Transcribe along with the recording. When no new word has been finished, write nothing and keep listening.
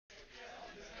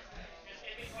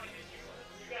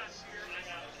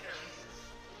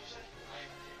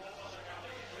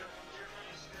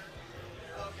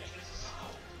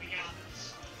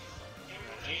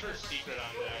first secret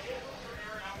on deck.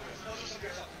 I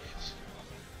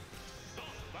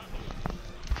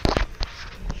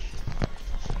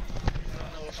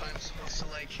don't know if I'm supposed to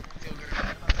like feel good or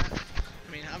bad about that.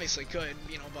 I mean, obviously good,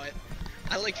 you know, but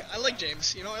I like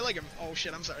James. You know, I like him. Oh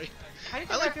shit, I'm sorry. How do you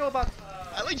think I feel about?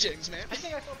 I like James, man. How do you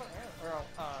think I feel about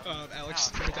Alex.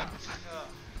 Alex. Every time.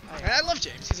 And I love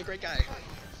James. He's a great guy.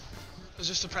 I was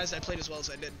just surprised I played as well as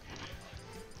I did.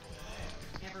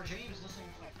 Yeah, for James listening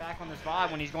back on this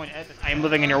VOD when he's going to edit this, I am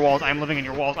living in your walls. I am living in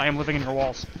your walls. I am living in your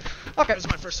walls. Okay. This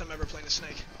is my first time ever playing a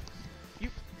snake.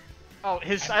 Oh,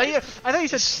 his. I thought you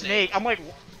said snake. I'm like,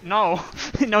 no,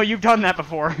 no, you've done that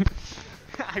before.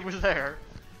 I was there.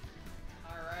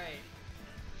 All right.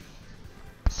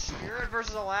 Spirit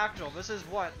versus Aalaxel. This is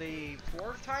what, the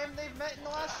 4th time they've met in the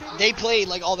last 2 weeks? They play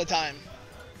like all the time.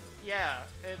 Yeah,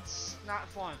 it's not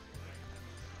fun.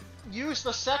 Use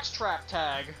the sex trap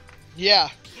tag. Yeah.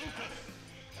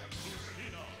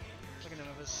 Look at him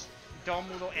with this dumb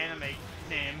little anime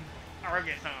name.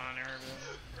 Argathon or.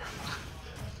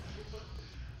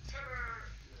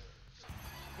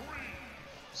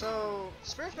 So,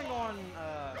 Spirit's been going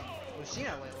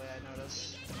Lucina lately, I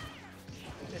noticed.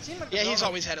 It seemed like Yeah, he's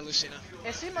always had a Lucina.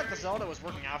 It seemed like the Zelda was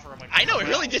working out for him. Like, I know, it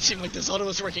really did seem like the Zelda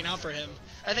was working out for him.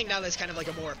 I think now that's kind of like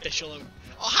a more official. Oh,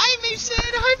 hi, Mason!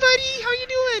 Hi, buddy! How you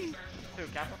doing? Who,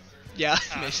 Kappa? Yeah,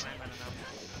 Mason. I don't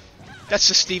know. That's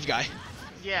the Steve guy.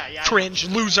 Yeah, yeah. Cringe,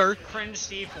 loser. Cringe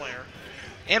Steve player.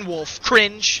 And Wolf.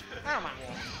 Cringe. I don't mind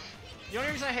Wolf. The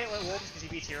only reason I hate Wolf is because he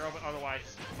beats Hero, but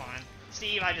otherwise, fine.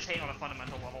 Steve, I just hate on a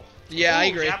fundamental level. Yeah, Ooh, I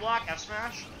agree. Jab block, F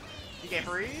smash. DK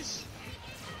freeze.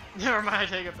 Never mind, I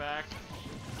take it back.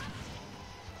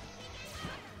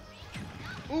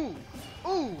 Ooh,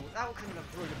 ooh, that could have been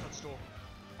a really good footstool.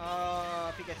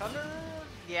 PK Thunder.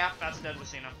 Yeah, that's a dead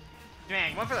Lucina.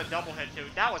 Dang, went for the double hit too.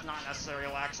 That was not necessary,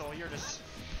 Aalaxel. You're just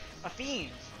a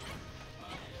fiend.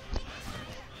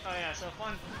 Oh yeah, so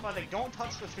fun thing. Don't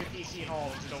touch the 3PC at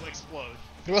all, it'll explode.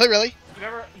 Really?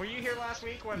 Were you here last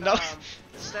week when No.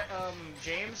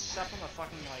 James stepped on the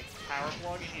fucking like power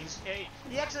plug and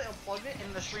he accidentally unplugged it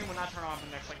and the stream would not turn on for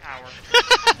the next like hour.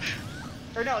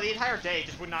 Or no, the entire day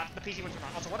just would not. The PC wouldn't turn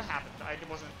on. Also, what happened? I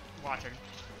wasn't watching.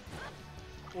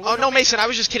 Oh no, Mason, I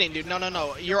was just kidding, dude.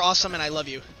 No. You're awesome and I love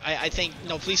you. I think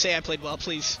no. Please say I played well,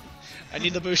 please. I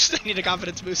need the boost. I need a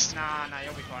confidence boost. Nah,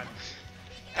 you'll be fine.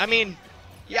 I mean,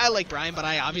 yeah, I like Brian, but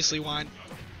I obviously want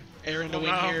Aaron to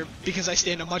win here because I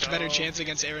stand a much better chance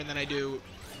against Aaron than I do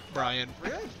Brian.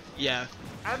 Really? Yeah.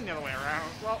 I'm the other way around.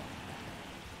 Well,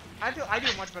 I do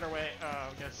a much better way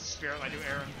against Spirit than I do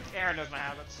Aaron. Aaron knows my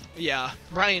habits. Yeah.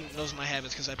 Brian knows my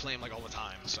habits because I play him like all the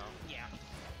time. So. Yeah.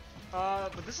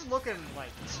 But this is looking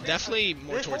like definitely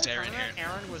more towards Aaron here.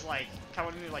 Aaron was like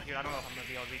telling me like, dude, I don't know if I'm gonna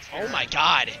be able to beat Spirit. Oh my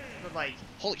god. But like,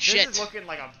 holy shit. This is looking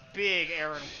like a big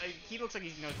Aaron. He looks like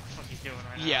he knows what he's doing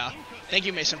right now. Yeah. Thank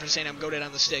you, Mason, for saying I'm goated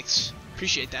on the sticks.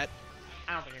 Appreciate that.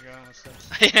 I don't think you're good on the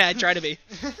sticks. Yeah, I try to be.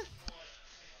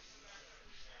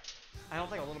 I don't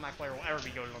think a Little Mac player will ever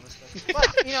be goated on the sticks.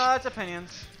 But, you know, that's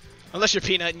opinions. Unless you're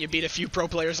Peanut and you beat a few pro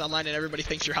players online and everybody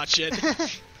thinks you're hot shit. Do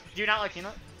you not like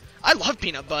Peanut? I love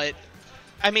Peanut, but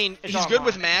I mean, he's online. good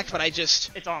with Mac, but I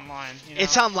just... It's online, you know?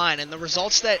 It's online, and the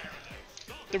results...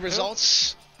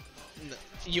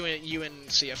 You and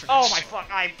CF are Oh nice. my fuck,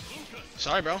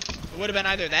 Sorry, bro. It would have been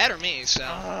either that or me, so...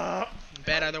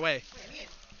 Bad either way.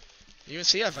 You and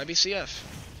CF, I beat CF.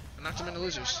 I knocked him into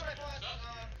losers.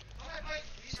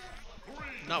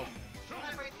 No.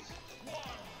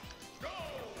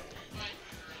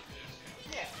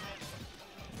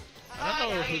 I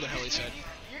don't know who the hell he said.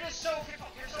 You're just so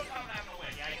confident I'm gonna win.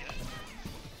 Yeah, I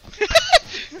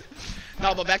get it.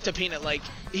 No, but back to Peanut, like,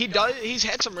 he's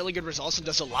had some really good results and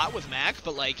does a lot with Mac,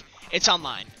 but, like, it's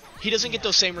online. He doesn't get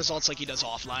those same results like he does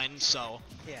offline, so...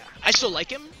 Yeah. I still like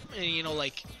him, and, you know,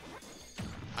 like,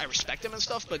 I respect him and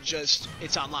stuff, but just,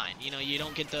 it's online, you know, you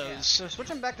don't get those... Yeah. So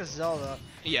switching back to Zelda,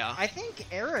 yeah. I think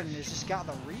Aaron has just got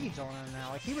the reads on him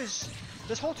now. Like, he was...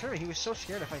 This whole tournament, he was so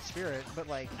scared to fight Spirit, but,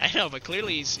 like... I know, but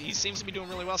clearly he seems to be doing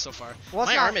really well so far. Well,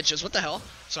 my arm itches, what the hell?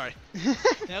 Sorry.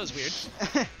 That was weird.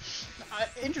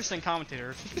 Interesting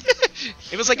commentator.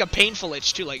 It was like a painful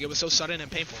itch, too, like, it was so sudden and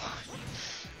painful.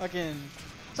 Again,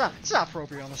 it's not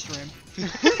appropriate on the stream.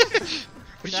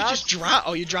 What did you just drop?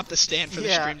 Oh, you dropped the stand for the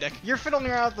stream deck. You're fiddling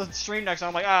around with the stream deck, so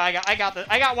I'm like, I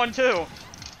got one too.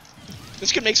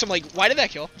 This could make some like, why did that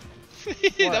kill?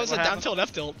 That was what a down happened? tilt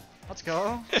F tilt. Let's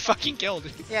go. It fucking killed.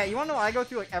 Yeah, you wanna know what I go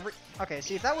through like every... Okay,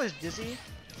 see, if that was Dizzy,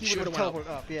 he would have teleported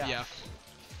up, yeah. Yeah.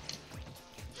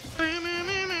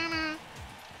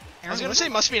 I was gonna say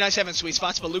must be nice having sweet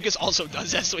spots, but Lucas also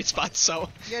does have sweet spots, so...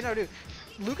 Yeah, no, dude.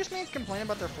 Lucas made complain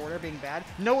about their forward air being bad.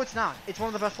 No, it's not. It's one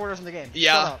of the best forward airs in the game.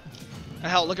 Yeah. Shut up.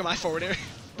 Hell, look at my forward air.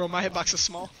 Bro, my hitbox is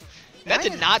small. That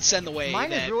Mine did not send the way.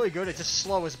 Mine is really good. It's just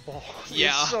slow as balls. Yeah.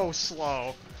 It's so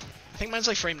slow. I think mine's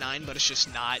like frame 9, but it's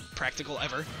just not practical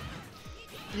ever.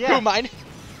 Yeah. Who, mine?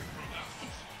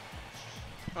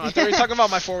 Oh, I thought you were talking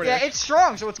about my forward air. Yeah, it's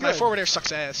strong, so it's good. My forward air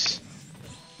sucks ass.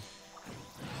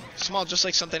 Small, just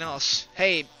like something else.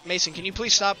 Hey, Mason, can you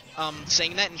please stop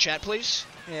saying that in chat, please?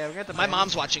 Yeah, we got the. My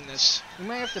mom's watching this. We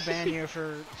might have to ban you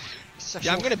for.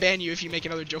 Yeah, I'm gonna ban you if you make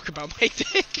another joke about my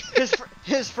dick.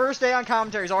 His first day on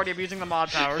commentary is already abusing the mod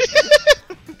powers.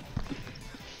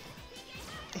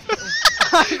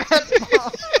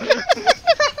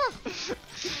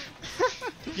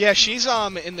 Yeah, she's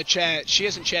in the chat. She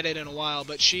hasn't chatted in a while,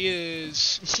 but she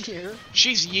is. Is she here?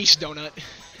 She's Yeast Donut.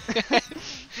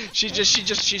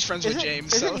 she's friends with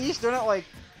James. Isn't Yeast Donut like?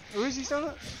 Who is Yeast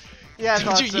Donut? Yeah, I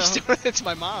thought so. Yeast Donut, it's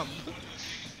my mom.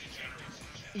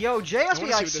 Yo, Jay must be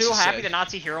like so happy to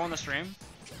not see Hero on the stream.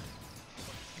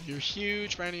 You're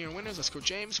huge, Brandon. You're winners. Let's go,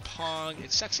 James. Pong.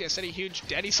 It's sexy. I said he huge.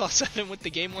 Daddy saw 7 with the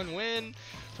game 1 win.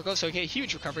 So okay,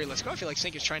 huge recovery. Let's go. I feel like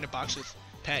Snake is trying to box with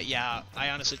Pat. Yeah, I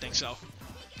honestly think so.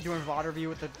 Doing VOD review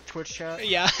with the Twitch chat.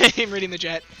 Yeah, I'm reading the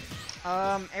chat.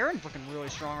 Aaron's looking really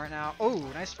strong right now. Oh,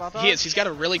 nice spot dodge. He is. He's got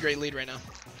a really great lead right now.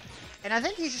 And I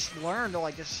think he's just learned to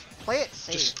like just play it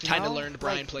safe. Just kind of learned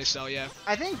Brian playstyle, yeah.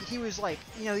 I think he was like,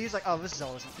 he was like, oh, this is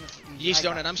Zelda. Yeast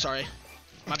Donut, I'm sorry.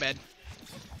 My bad.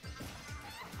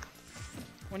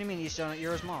 What do you mean Yeast Donut?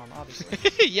 You're his mom,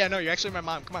 obviously. Yeah, no, you're actually my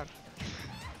mom. Come on.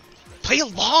 Play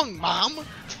along, mom!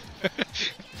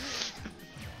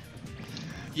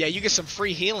 Yeah, you get some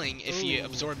free healing if you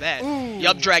absorb that. Ooh.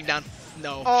 Yup, drag down.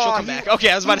 No, she'll come back. Okay,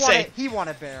 I was about to say. He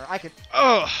wanted bear. I could.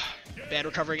 Oh, bad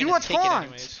recovery. Do gonna a take it taunt.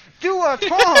 anyways. Do a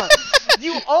taunt.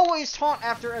 You always taunt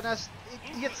after an S.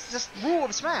 It's just rule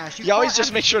of Smash. You always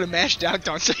just make sure to mash down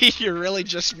taunt so you really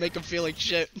just make them feel like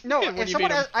shit. No, when if you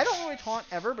someone beat 'em. I don't really taunt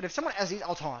ever, but if someone has these,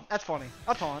 I'll taunt. That's funny.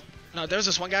 I'll taunt. No, there was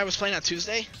this one guy I was playing on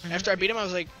Tuesday. After I beat him, I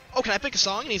was like, "Oh, can I pick a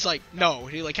song?" And he's like, "No."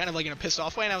 He like kind of like in a pissed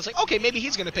off way, and I was like, "Okay, maybe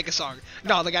he's gonna pick a song."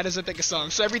 No, the guy doesn't pick a song.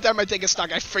 So every time I take a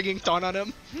stock, I frigging taunt on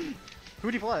him.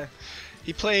 Who'd he play?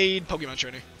 He played Pokemon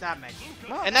Trainer. That makes.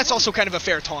 Well, And that's also kind of a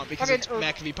fair taunt because okay, it's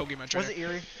Mac v Pokemon Trainer. Was it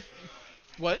Eerie?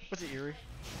 What? Was it Eerie?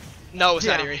 No, it's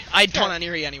not Yeah. Eerie. I'd taunt on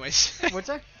Eerie anyways. What's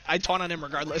that? I'd taunt on him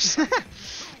regardless.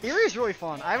 Eerie is really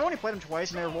fun. I've only played him twice,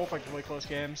 and they were both like really close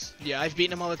games. Yeah, I've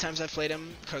beaten him all the times I've played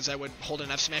him because I would hold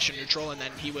an F smash in neutral and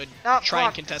then he would Oh, try and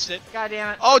fuck. contest it. God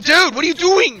damn it. Oh, dude, what are you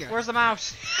doing? Where's the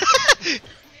mouse?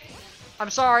 I'm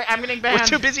sorry, I'm getting banned. We're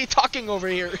too busy talking over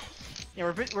here.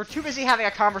 Yeah, we're too busy having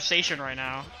a conversation right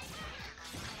now.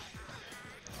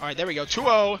 All right, there we go.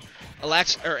 2-0.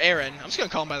 Aaron. I'm just gonna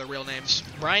call them by the real names.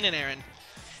 Brian and Aaron.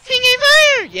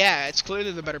 Fire! Yeah, it's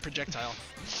clearly the better projectile.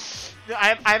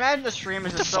 I imagine the stream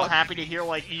is What just the so fuck? happy to hear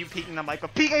like you peeking the mic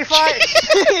with PK Fire.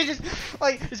 Just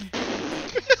like just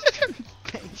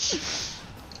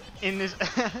in this.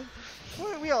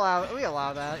 we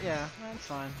allow that. Yeah, that's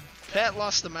fine. Pat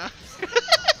lost the mouse.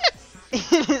 In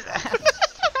his ass.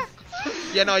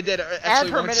 Yeah, no, I did. Add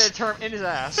Actually, permitted once. term in his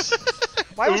ass.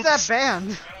 Why was that Oops.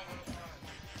 banned?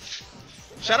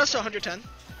 Shoutouts to 110.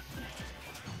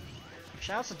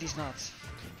 Shouts to these nuts.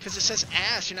 Because it says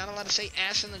ass. You're not allowed to say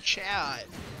ass in the chat.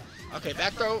 Okay,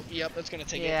 back throw. Yep, that's going to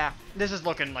take it. Yeah, this is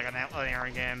looking like an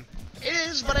Aaron game. It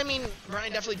is, but I mean,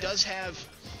 Brian definitely does have,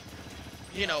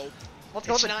 you know, Let's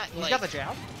go. it's With not he's like got the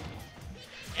jab.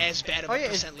 as bad of Oh a yeah,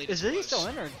 percent lead is as it Ziggy was. still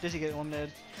in, or does he get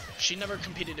eliminated? She never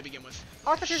competed to begin with.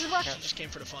 Oh, I thought she was in She bracket. just came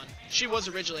for the fun. She was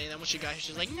originally, and then when she got here,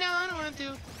 she was like, no, I don't want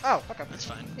to. Oh, okay. That's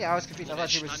fine. Yeah, I was confused. I thought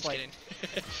she I'm was just just like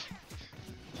kidding.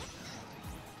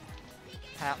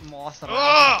 Pat Moss the Ugh!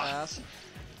 mouse.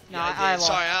 No, Yeah, I I did. lost.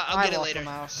 Sorry, I'll get it lost later. The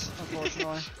mouse,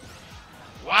 unfortunately.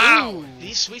 Wow, Ooh.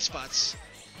 these sweet spots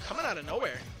coming out of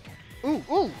nowhere. Ooh.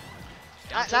 Down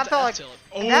That tilt to felt like F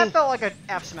tilt. that felt like an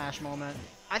F smash moment.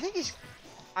 I think he's.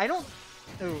 I don't.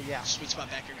 Ooh, yeah. Sweet spot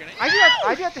back here, gonna. I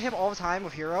do that to him all the time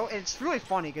with Hero, and it's really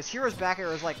funny because Hero's back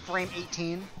air is like frame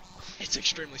 18. It's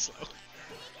extremely slow.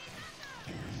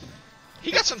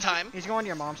 He got some time. He's going to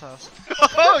your mom's house.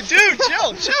 Oh, dude,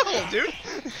 chill, dude.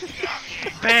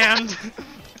 Banned.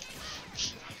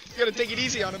 You gotta take it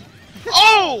easy on him.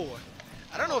 Oh!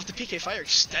 I don't know if the PK Fire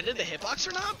extended the hitbox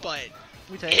or not, but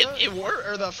We take it. it worked.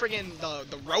 Or the friggin'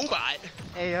 the robot.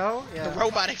 Ayo, yeah. The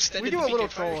robot extended. We do the a PK little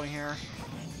Fire. trolling here.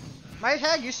 My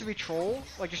tag used to be troll,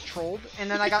 like just trolled, and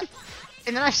then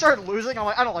I started losing. I'm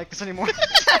like, I don't like this anymore.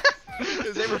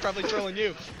 Because they were probably trolling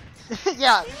you.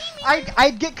 Yeah,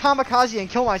 I'd get kamikaze and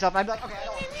kill myself, and I'd be like, okay, I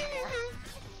don't like this anymore.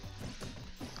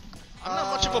 I'm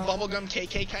not much of a bubblegum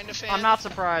KK kind of fan. I'm not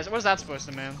surprised. What is that supposed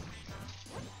to mean?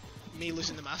 Me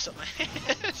losing the mouse up my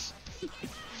ass.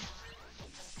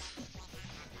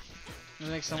 Does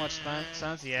it make so much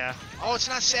sense? Yeah. Oh, it's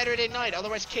not Saturday night.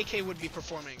 Otherwise, KK would be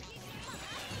performing.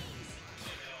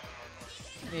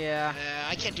 Yeah.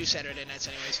 I can't do Saturday nights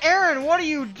anyways. Aaron, what are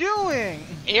you doing?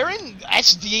 Aaron,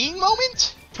 SD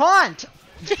moment? Taunt!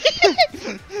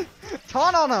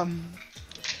 Taunt on him!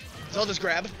 Zelda's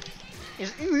grab.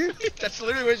 Is That's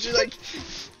literally what she's like.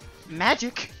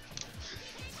 magic.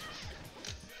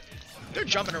 They're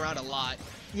jumping around a lot.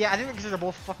 Yeah, I think because they're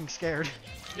both fucking scared.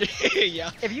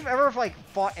 Yeah. If you've ever like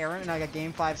fought Aaron in like a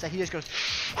game 5 set, he just goes.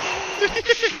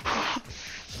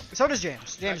 So does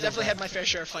James. I've definitely had my fair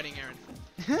share of fighting Aaron.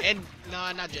 And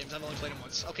no, not James. I've only played him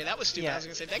once. Okay, that was stupid. Yeah. I was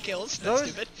gonna say that kills. That's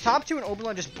Those stupid. top 2 in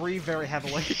Oberlin just breathe very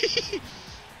heavily.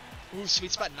 Ooh,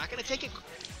 sweet spot. Not gonna take it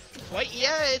quite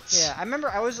yet. Yeah, I remember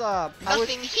I was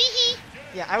Nothing. Hee hee.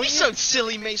 Yeah, I was You're so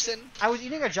silly, Mason. I was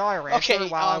eating a Jolly Rancher Okay,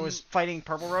 while I was fighting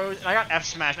Purple Rose, and I got F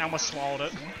smashed and I almost swallowed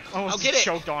it. I almost get it.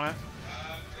 choked on it.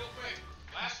 Real quick,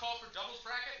 last call for doubles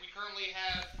bracket. We currently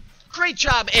have Great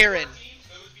job, Aaron. teams,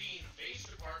 those being base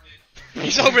department.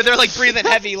 He's over there like breathing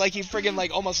heavy, like he friggin'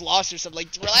 like almost lost or something. Like,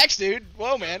 relax, dude.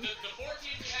 Whoa, man. The 4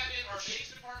 teams we have in are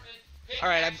base department. All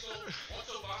right, I'm. What's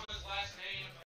Obama's last